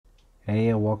Hey,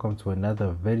 and welcome to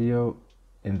another video.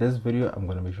 In this video, I'm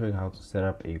going to be showing how to set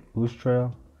up a boost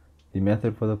trail. The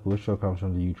method for the boost trail comes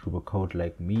from the YouTuber Code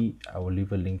Like Me. I will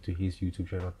leave a link to his YouTube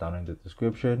channel down in the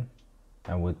description.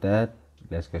 And with that,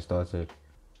 let's get started.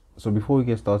 So before we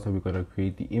get started, we're going to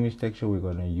create the image texture we're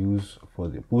going to use for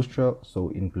the boost trail. So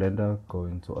in Blender, go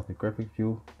into orthographic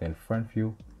view, then front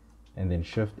view, and then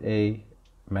Shift A,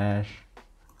 Mesh,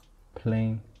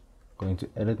 Plane. Go into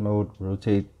edit mode,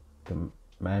 rotate the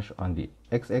mesh on the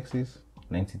x-axis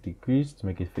 90 degrees to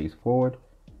make it face forward,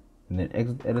 and then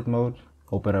exit edit mode,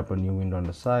 open up a new window on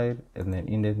the side, and then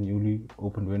in that newly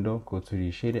opened window go to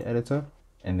the shader editor,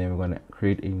 and then we're going to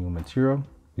create a new material.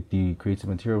 With the created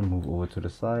material, move over to the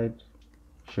side,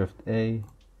 Shift A,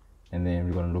 and then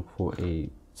we're going to look for a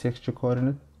texture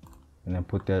coordinate and then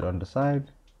put that on the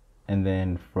side, and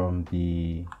then from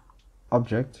the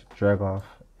object drag off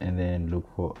and then look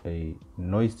for a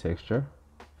noise texture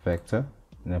vector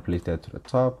and then place that to the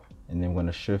top, and then we're going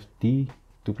to Shift D,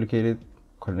 duplicate it,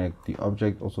 connect the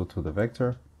object also to the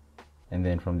vector, and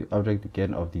then from the object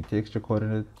again of the texture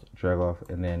coordinate drag off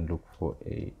and then look for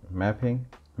a mapping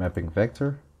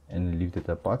vector and then leave it at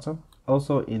the bottom.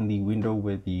 Also in the window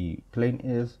where the plane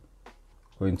is,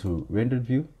 go into rendered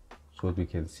view so that we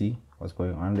can see what's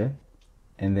going on there,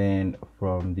 and then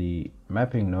from the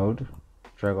mapping node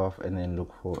drag off and then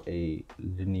look for a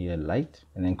linear light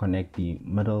and then connect the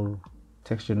middle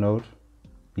texture node,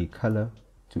 the color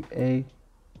to A,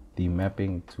 the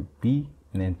mapping to B,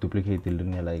 and then duplicate the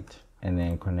linear light and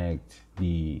then connect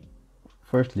the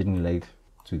first linear light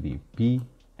to the B,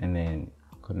 and then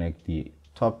connect the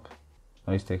top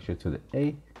noise texture to the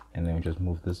A, and then we just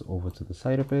move this over to the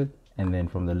side a bit, and then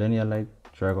from the linear light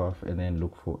drag off and then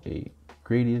look for a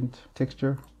gradient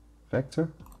texture vector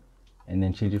and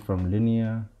then change it from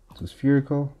linear to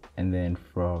spherical, and then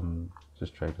from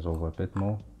just drag this over a bit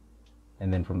more,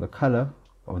 and then from the color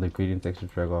of the gradient texture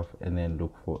drag off and then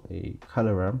look for a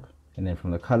color ramp, and then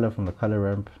from the color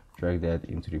ramp drag that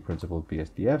into the principled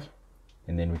BSDF,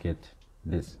 and then we get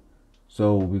this.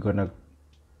 So we're gonna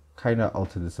kind of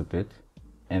alter this a bit,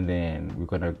 and then we're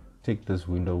gonna take this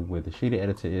window where the shader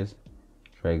editor is,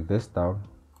 drag this down,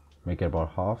 make it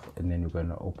about half, and then we're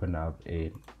gonna open up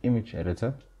an image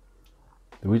editor.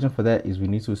 The reason for that is we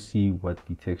need to see what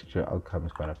the texture outcome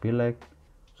is going to be like.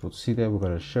 So to see that, we're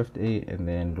going to Shift A and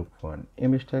then look for an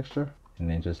image texture and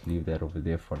then just leave that over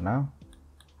there for now.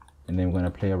 And then we're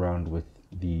going to play around with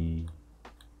the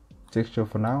texture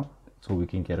for now so we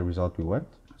can get a result we want.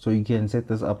 So you can set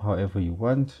this up however you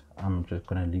want. I'm just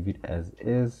going to leave it as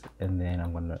is, and then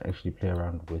I'm going to actually play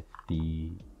around with the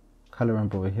color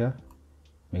ramp over here,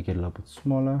 make it a little bit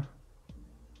smaller,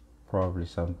 probably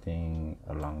something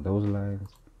along those lines.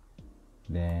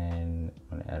 Then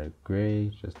I'm gonna add a gray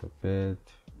just a bit,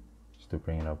 just to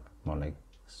bring it up more like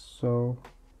so,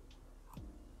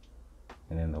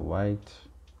 and then the white,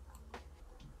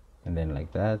 and then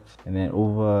like that. And then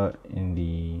over in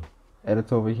the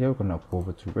editor over here, we're gonna go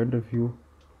over to render view,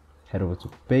 head over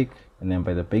to bake, and then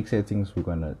by the bake settings we're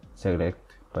gonna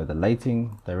select by the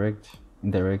lighting, direct,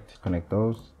 indirect, connect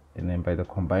those, and then by the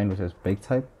combine, which says bake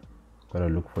type, gotta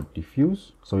look for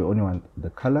diffuse, so we only want the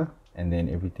color, and then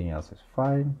everything else is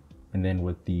fine. And then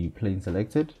with the plane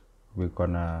selected, we're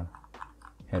gonna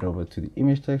head over to the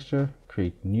image texture,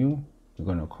 create new, we're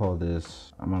gonna call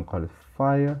this, I'm gonna call it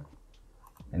fire,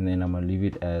 and then I'm gonna leave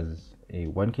it as a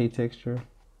 1K texture.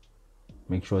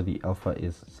 Make sure the alpha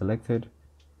is selected,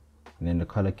 and then the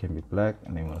color can be black,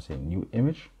 and then we're gonna say new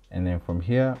image, and then from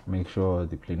here make sure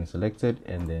the plane is selected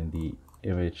and then the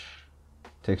image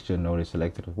texture node is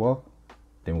selected as well.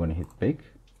 Then we're going to hit bake,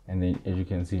 and then as you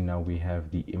can see now we have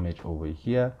the image over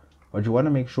here. What you want to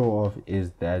make sure of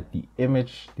is that the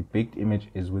image, the baked image,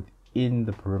 is within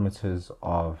the perimeters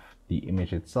of the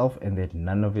image itself, and that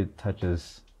none of it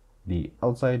touches the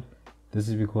outside. This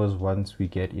is because once we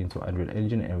get into Unreal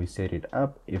Engine and we set it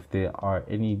up, if there are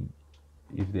any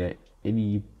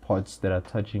parts that are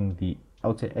touching the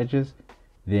outer edges,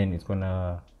 then it's going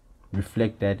to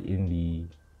reflect that in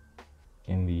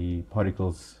the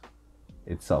particles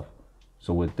itself.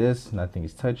 So with this, nothing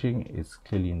is touching, it's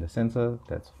clearly in the center,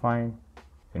 that's fine.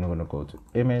 Then we're going to go to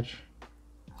image,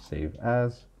 save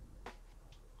as,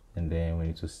 and then we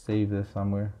need to save this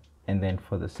somewhere. And then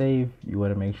for the save, you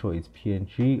want to make sure it's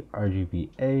PNG,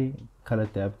 RGBA, color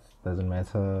depth doesn't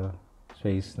matter,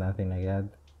 space, nothing like that.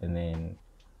 And then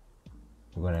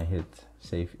we're going to hit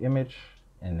save image,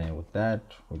 and then with that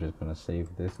we're just going to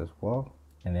save this as well,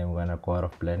 and then we're going to go out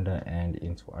of Blender and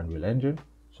into Unreal Engine.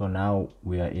 So now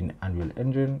we are in Unreal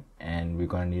Engine, and we're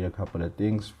going to need a couple of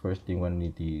things. First thing, we're going to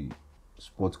need the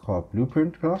sports car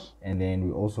blueprint class, and then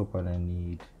we're also going to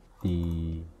need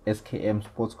the SKM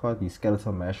sports car, the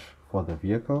skeletal mesh for the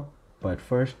vehicle. But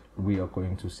first we are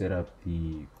going to set up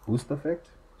the boost effect.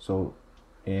 So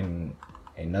in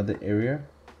another area,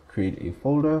 create a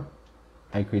folder.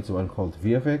 I created one called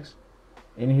VFX.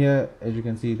 In here, as you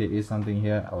can see, there is something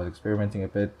here. I was experimenting a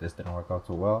bit. This didn't work out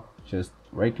so well. Just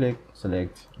right click,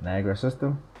 select Niagara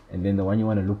system, and then the one you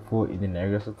want to look for in the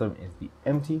Niagara system is the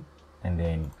empty, and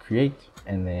then create,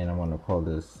 and then I want to call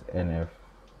this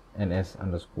ns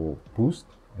underscore boost,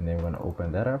 and then we're going to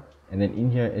open that up. And then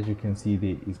in here, as you can see,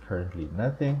 there is currently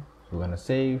nothing. So we're going to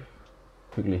save,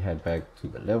 quickly head back to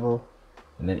the level,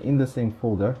 and then in the same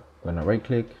folder, we're going to right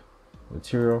click,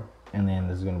 material, and then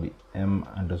this is going to be m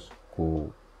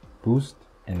underscore boost,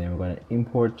 and then we're going to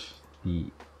import the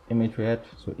image we had.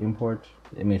 So import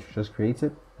the image we just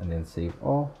created, and then save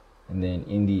all, and then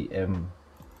in the m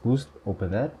boost,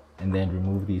 open that, and then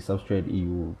remove the substrate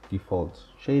EU default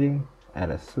shading,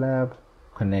 add a slab,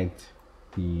 connect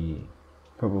the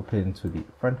purple pin to the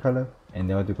front color, and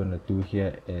then what we're going to do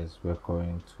here is we're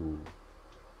going to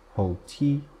hold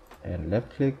T and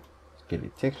left click, get a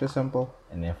texture sample,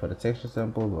 and then for the texture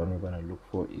sample, the one we're going to look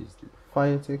for is the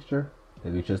fire texture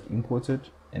that we just imported.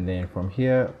 And then from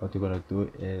here, what we're going to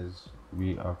do is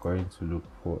we are going to look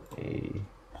for a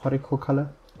particle color,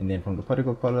 and then from the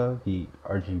particle color, the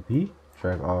RGB,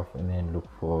 drag off, and then look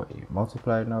for a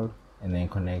multiply node, and then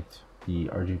connect the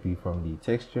RGB from the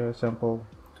texture sample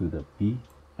to the B.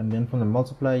 And then from the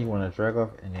multiply, you want to drag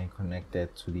off and then connect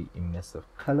that to the emissive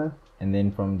color. And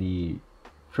then from the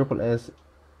SSS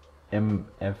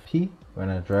MFP, we're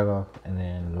going to drag off and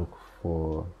then look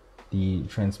for the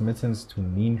transmittance to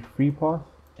mean free path,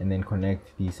 and then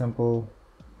connect the sample,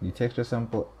 the texture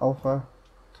sample alpha,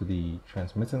 to the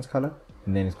transmittance color,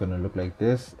 and then it's going to look like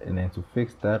this. And then to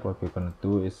fix that, what we're going to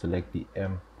do is select the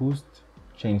M boost,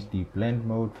 change the blend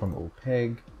mode from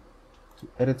opaque to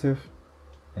additive,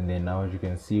 and then now as you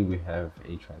can see, we have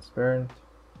a transparent.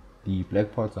 The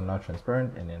black parts are now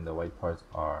transparent, and then the white parts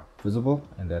are visible,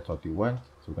 and that's what we want.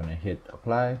 So we're going to hit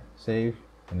apply, save,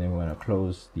 and then we're going to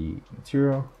close the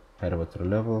material, head over to the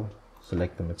level,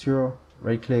 select the material,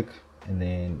 right click, and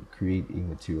then create a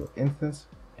material instance,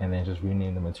 and then just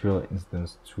rename the material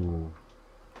instance to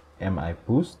mi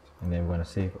boost, and then we're going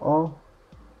to save all.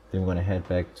 Then we're going to head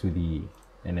back to the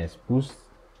ns boost,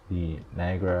 the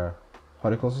Niagara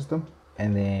particle system,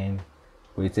 and then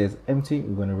where it says empty,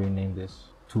 we're going to rename this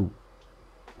to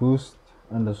boost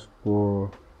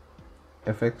underscore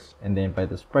fx, and then by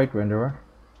the sprite renderer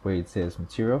where it says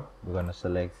material, we're going to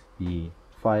select the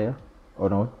fire, or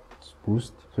no, it's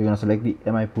boost. So you're going to select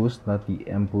the mi boost, not the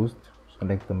m boost.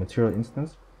 Select the material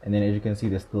instance, and then as you can see,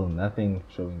 there's still nothing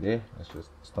showing there. Let's just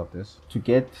stop this. To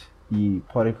get the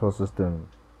particle system,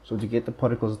 so to get the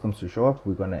particle systems to show up,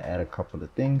 we're going to add a couple of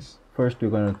things. First, we're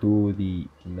going to do the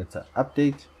emitter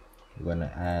update. We're going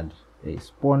to add a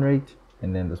spawn rate,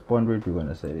 and then the spawn rate, we're going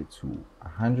to set it to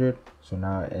 100. So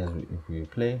now if we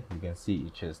play, you can see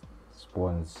it just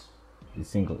spawns a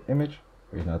single image,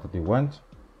 which is not what we want.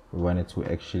 We want it to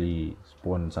actually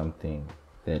spawn something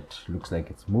that looks like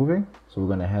it's moving. So we're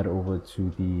going to head over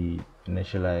to the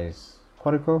initialize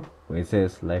particle where it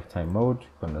says lifetime mode.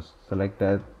 We're going to select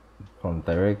that from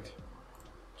direct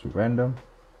to random.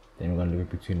 Then we're going to leave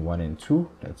it between 1 and 2.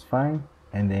 That's fine.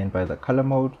 And then by the color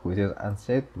mode where it says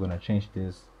unset, we're going to change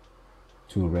this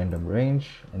to random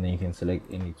range, and then you can select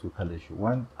any two colors you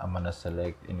want. I'm going to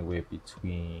select anywhere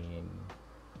between,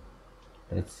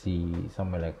 let's see,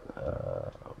 somewhere like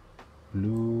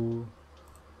blue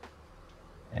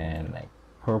and like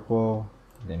purple,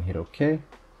 then hit OK.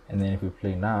 And then if we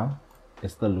play now, it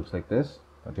still looks like this,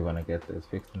 but we're going to get this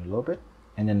fixed in a little bit.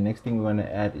 And then the next thing we're going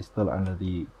to add is still under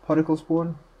the particle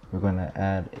spawn. We're going to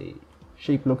add a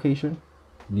shape location.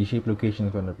 The shape location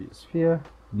is going to be a sphere.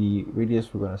 The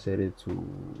radius, we're going to set it to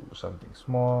something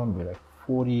small, maybe like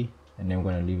 40, and then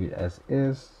we're going to leave it as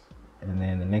is. And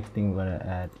then the next thing we're going to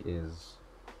add is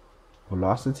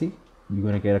velocity. You're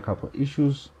going to get a couple of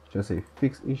issues, just a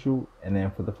fixed issue. And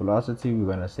then for the velocity, we're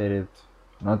going to set it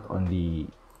not on the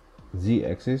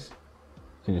z-axis,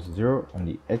 change it to 0. On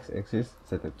the x-axis,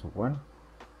 set it to 1.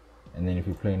 And then if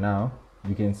you play now,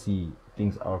 you can see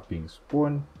things are being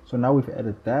spawned. So now we've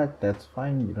added that, that's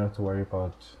fine. You don't have to worry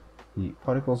about the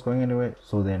particles going anywhere.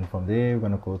 So then from there, we're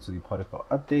going to go to the particle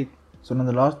update. So now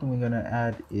the last thing we're going to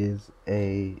add is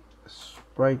a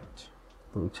sprite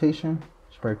rotation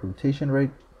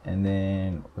rate. And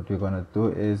then what we're going to do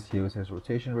is, here it says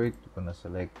rotation rate, we're going to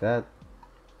select that,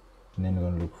 and then we're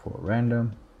going to look for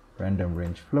random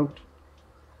range float,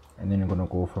 and then we're going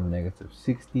to go from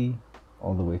 -60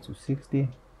 all the way to 60,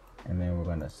 and then we're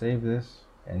going to save this.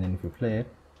 And then if you play it,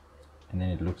 and then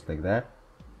it looks like that.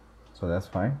 so that's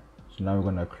fine. So now we're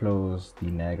going to close the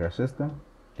Niagara system.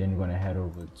 Then we're going to head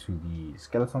over to the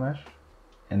skeletal mesh,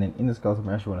 and then in the skeletal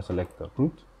mesh we're going to select the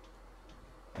root,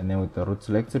 and then with the root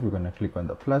selected we're going to click on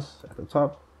the plus at the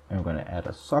top, and we're going to add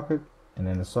a socket, and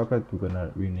then the socket we're going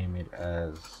to rename it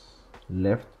as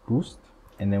left boost,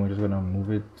 and then we're just going to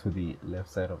move it to the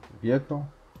left side of the vehicle.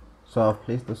 So I've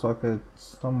placed the socket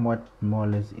somewhat more or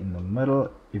less in the middle.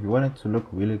 If you want it to look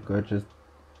really good, just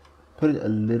put it a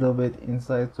little bit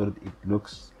inside so that it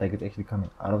looks like it's actually coming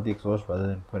out of the exhaust, rather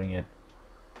than putting it,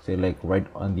 say, like right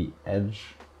on the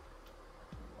edge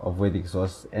of where the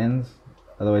exhaust ends.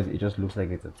 Otherwise it just looks like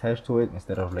it's attached to it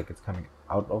instead of like it's coming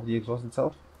out of the exhaust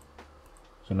itself.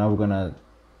 So now we're gonna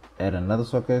add another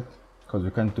socket because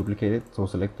we can't duplicate it. So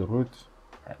select the root,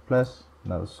 add plus,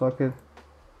 another socket,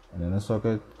 and then the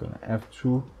socket, gonna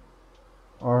F2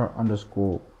 R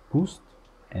underscore boost,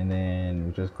 and then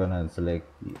we're just gonna select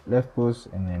the left boost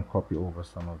and then copy over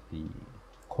some of the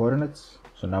coordinates.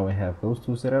 So now we have those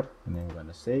two set up, and then we're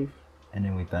gonna save, and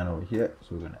then we're done over here.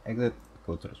 So we're gonna exit,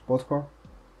 go to the sports car,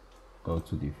 go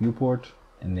to the viewport,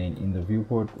 and then in the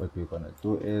viewport what we're gonna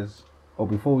do is,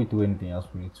 before we do anything else,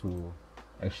 we need to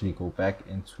actually go back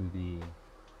into the,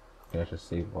 okay, I should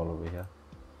save all over here.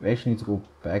 We actually need to go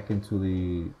back into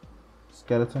the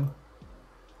skeleton.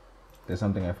 There's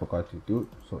something I forgot to do.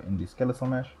 So in the skeletal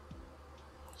mesh,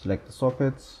 select the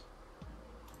sockets,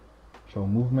 show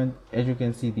movement. As you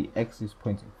can see, the X is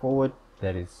pointing forward.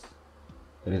 That is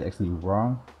actually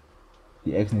wrong.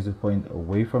 The X needs to point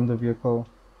away from the vehicle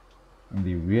in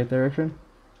the rear direction.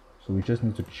 So we just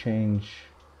need to change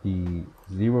the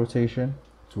Z rotation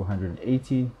to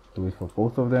 180, do it for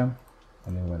both of them,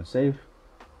 and then we're going to save.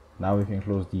 Now we can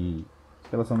close the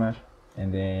skeletal mesh,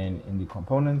 and then in the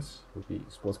components with the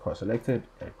sports car selected,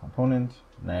 add component,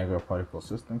 Niagara particle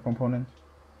system component,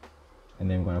 and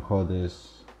then we're going to call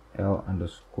this L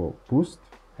underscore boost.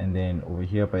 And then over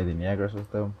here by the Niagara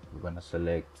system, we're going to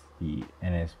select the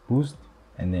NS boost,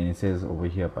 and then it says over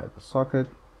here by the socket,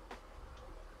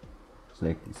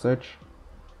 select the search,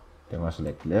 then we're going to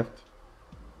select left.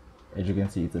 As you can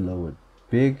see, it's a little bit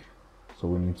big, so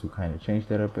we need to kind of change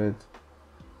that a bit.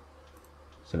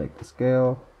 Select the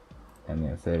scale and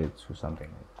then set it to something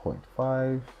like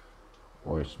 0.5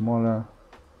 or smaller.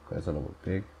 That's a little bit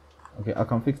big. Okay, I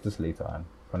can fix this later on.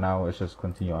 For now, let's just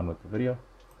continue on with the video.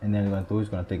 And then we're going to do is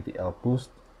going to take the L boost,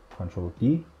 Control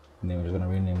D, and then we're just going to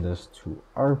rename this to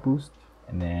R boost.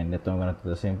 And then that time we're going to do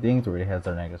the same thing. It already has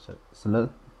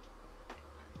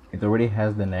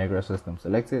the Niagara system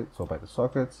selected. So by the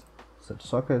sockets, set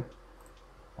socket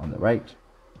on the right.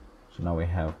 So now we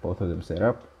have both of them set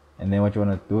up. And then what you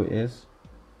want to do is,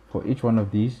 for each one of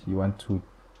these, you want to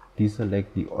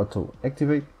deselect the auto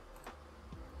activate.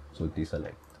 So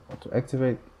deselect auto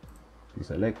activate,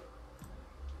 deselect,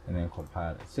 and then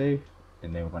compile and save.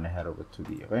 And then we're going to head over to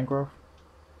the event graph.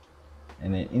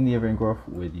 And then in the event graph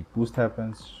where the boost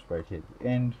happens, right here at the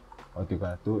end, what we're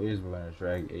going to do is we're going to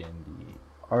drag in the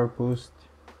R boost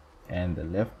and the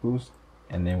left boost,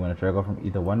 and then we're going to drag off from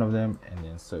either one of them and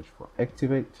then search for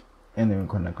activate. And then we're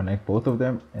going to connect both of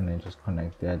them and then just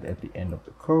connect that at the end of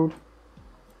the code.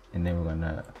 And then we're going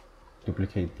to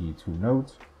duplicate the two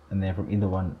nodes, and then from either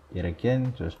one yet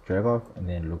again just drag off and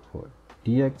then look for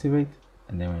deactivate,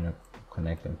 and then we're going to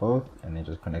connect them both and then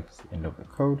just connect to the end of the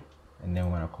code. And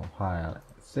then we're going to compile and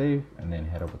save, and then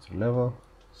head over to the level,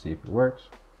 see if it works,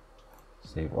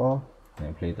 save all, and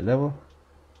then play the level.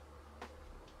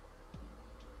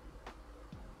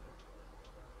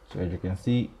 So as you can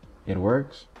see, it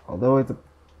works, although it's a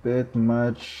bit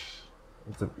much,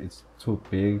 it's too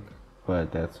big,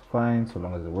 but that's fine. So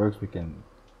long as it works, we can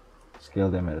scale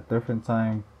them at a different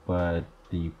time, but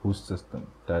the boost system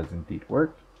does indeed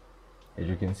work. As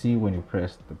you can see, when you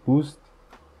press the boost,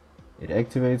 it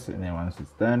activates, and then once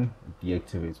it's done, it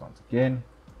deactivates once again.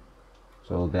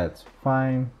 So that's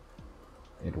fine,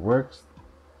 it works,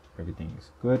 everything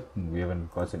is good, and we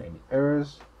haven't gotten any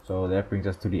errors. So that brings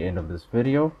us to the end of this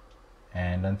video,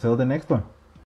 and until the next one.